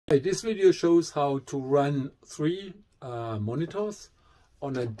This video shows how to run 3 monitors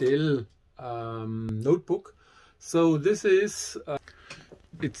on a Dell notebook. So this is,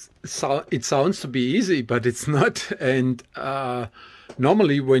 it sounds to be easy, but it's not. And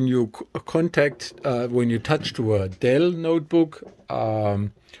normally when you when you touch to a Dell notebook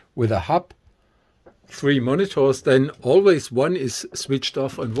with a hub, 3 monitors, then always one is switched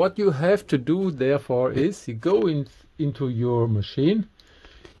off. And what you have to do therefore is you go into your machine,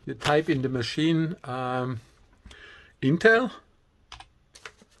 you type in the machine Intel.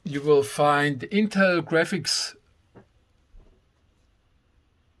 You will find Intel graphics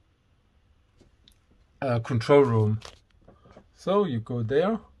control room. So you go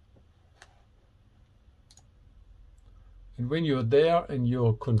there, and when you're there in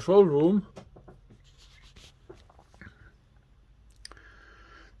your control room,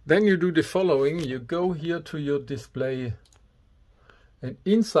 then you do the following. You go here to your display, and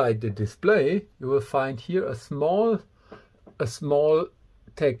inside the display you will find here a small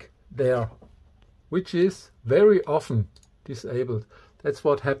tag there, which is very often disabled. That's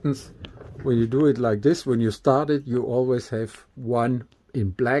what happens when you do it like this. When you start it, you always have one in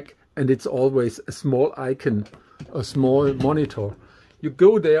black, and it's always a small icon, a small monitor. You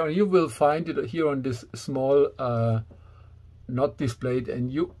go there and you will find it here on this small not displayed,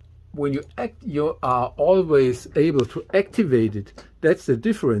 and when you you are always able to activate it. That's the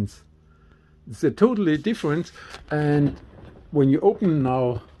difference. It's a totally difference. And when you open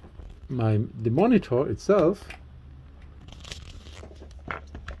now the monitor itself,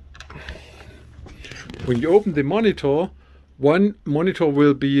 when you open the monitor, one monitor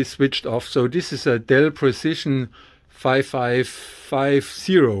will be switched off. So this is a Dell Precision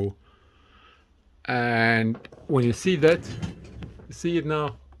 5550, and when you see that, you see it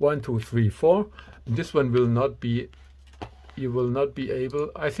now, 1 2 3 4, and this one will not be, you will not be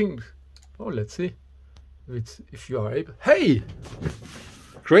able, I think. Oh, let's see if you are able. Hey,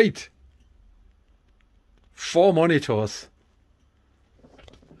 great, 4 monitors.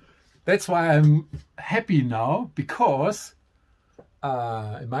 That's why I'm happy now, because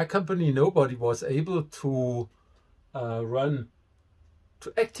in my company nobody was able to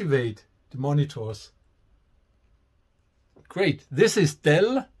activate the monitors. Great. This is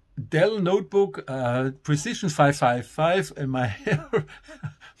Dell Notebook Precision 555, and my hair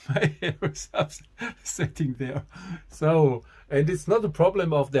is sitting there. So, and it's not a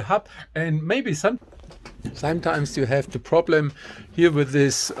problem of the hub, and maybe sometimes you have the problem here with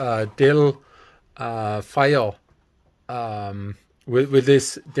this Dell Fire, with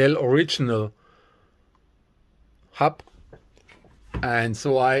this Dell original hub, and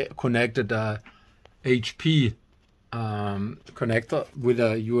so I connected a HP connector with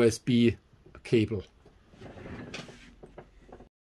a USB cable.